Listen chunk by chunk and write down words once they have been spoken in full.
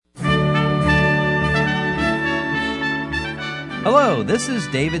Hello, this is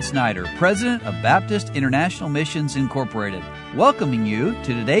David Snyder, President of Baptist International Missions Incorporated, welcoming you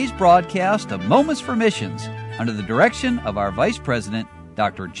to today's broadcast of Moments for Missions under the direction of our Vice President,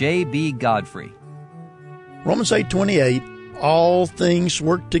 Dr. J.B. Godfrey. Romans 8:28, all things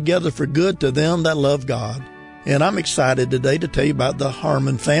work together for good to them that love God. And I'm excited today to tell you about the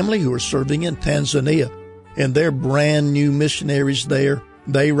Harmon family who are serving in Tanzania. And they're brand new missionaries there.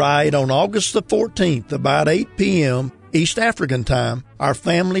 They ride on August the 14th, about 8 p.m., East African time. Our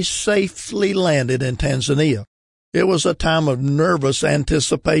family safely landed in Tanzania. It was a time of nervous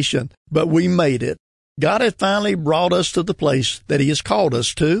anticipation, but we made it. God had finally brought us to the place that He has called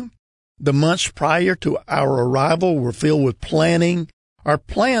us to. The months prior to our arrival were filled with planning, our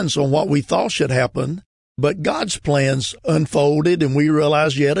plans on what we thought should happen, but God's plans unfolded, and we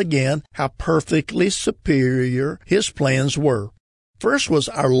realized yet again how perfectly superior His plans were. First was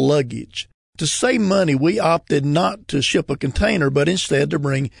our luggage. To save money, we opted not to ship a container, but instead to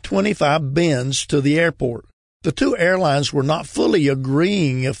bring 25 bins to the airport. The two airlines were not fully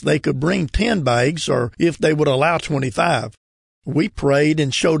agreeing if they could bring 10 bags or if they would allow 25. We prayed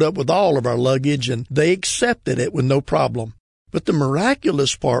and showed up with all of our luggage, and they accepted it with no problem. But the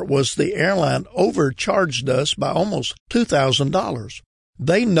miraculous part was the airline overcharged us by almost $2,000.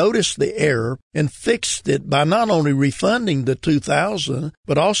 They noticed the error and fixed it by not only refunding the $2,000,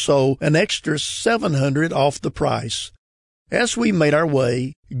 but also an extra $700 off the price. As we made our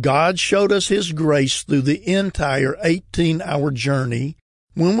way, God showed us His grace through the entire 18-hour journey.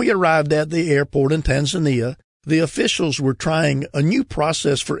 When we arrived at the airport in Tanzania, the officials were trying a new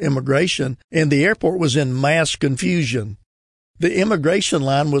process for immigration, and the airport was in mass confusion. The immigration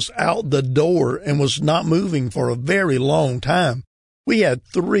line was out the door and was not moving for a very long time. We had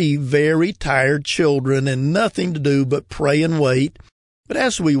 3 very tired children and nothing to do but pray and wait. But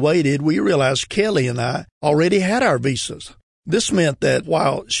as we waited, we realized Kelly and I already had our visas. This meant that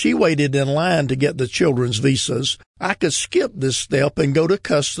while she waited in line to get the children's visas, I could skip this step and go to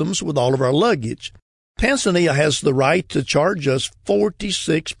customs with all of our luggage. Tanzania has the right to charge us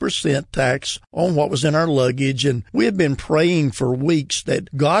 46% tax on what was in our luggage, and we had been praying for weeks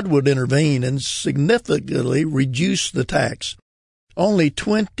that God would intervene and significantly reduce the tax. Only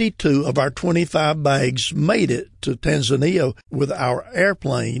 22 of our 25 bags made it to Tanzania with our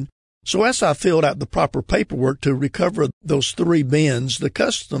airplane. So as I filled out the proper paperwork to recover those 3 bins, the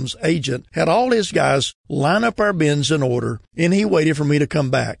customs agent had all his guys line up our bins in order, and he waited for me to come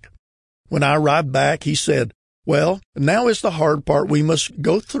back. When I arrived back, he said, "Well, now is the hard part. We must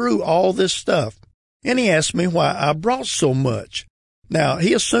go through all this stuff." And he asked me why I brought so much. Now,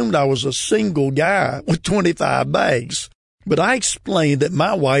 he assumed I was a single guy with 25 bags. But I explained that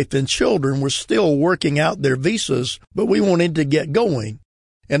my wife and children were still working out their visas, but we wanted to get going.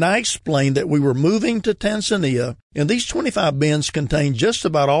 And I explained that we were moving to Tanzania, and these 25 bins contained just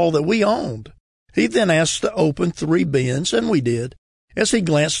about all that we owned. He then asked to open 3 bins, and we did. As he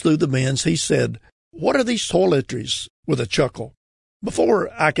glanced through the bins, he said, "What are these toiletries?" with a chuckle. Before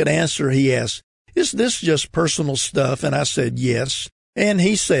I could answer, he asked, "Is this just personal stuff?" And I said, "Yes." And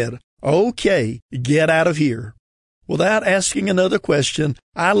he said, "Okay, get out of here." Without asking another question,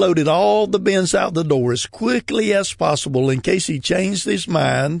 I loaded all the bins out the door as quickly as possible in case he changed his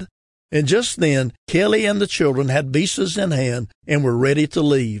mind. And just then, Kelly and the children had visas in hand and were ready to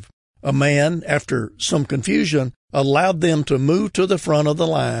leave. A man, after some confusion, allowed them to move to the front of the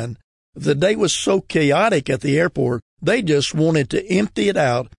line. The day was so chaotic at the airport, they just wanted to empty it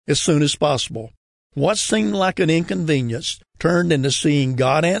out as soon as possible. What seemed like an inconvenience turned into seeing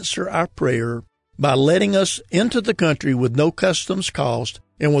God answer our prayer by letting us into the country with no customs cost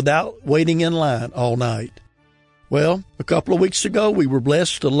and without waiting in line all night. Well, a couple of weeks ago, we were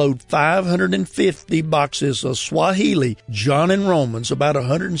blessed to load 550 boxes of Swahili John and Romans, about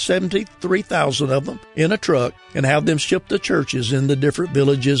 173,000 of them, in a truck and have them shipped to churches in the different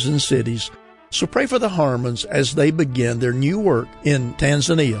villages and cities. So pray for the Harmons as they begin their new work in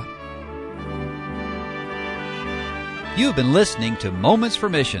Tanzania. You've been listening to Moments for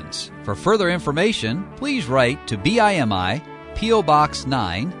Missions. For further information, please write to BIMI, P.O. Box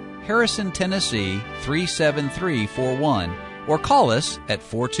 9, Harrison, Tennessee 37341, or call us at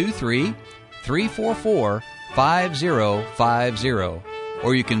 423-344-5050.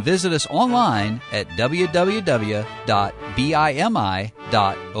 Or you can visit us online at www.bimi.org.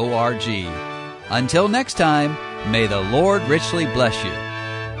 Until next time, may the Lord richly bless you.